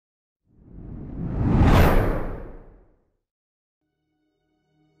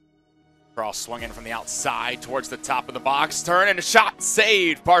Cross swung in from the outside towards the top of the box. Turn and a shot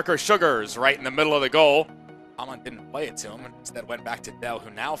saved. Parker Sugars right in the middle of the goal. Almond didn't play it to him and instead went back to Dell, who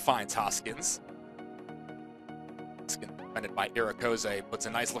now finds Hoskins. Hoskins defended by Irakoze. Puts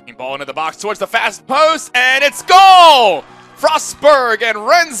a nice looking ball into the box towards the fast post, and it's goal! Frostberg and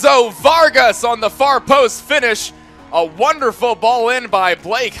Renzo Vargas on the far post finish. A wonderful ball in by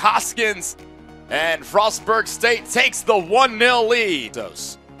Blake Hoskins. And Frostburg State takes the 1-0 lead.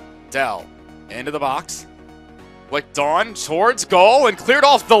 Dell into the box. Flicked on towards goal and cleared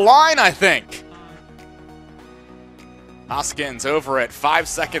off the line, I think. Hoskins over it. 5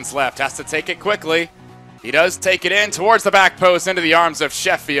 seconds left. Has to take it quickly. He does take it in towards the back post into the arms of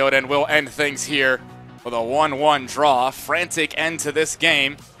Sheffield, and we'll end things here with a 1-1 draw. Frantic end to this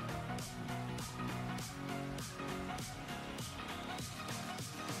game.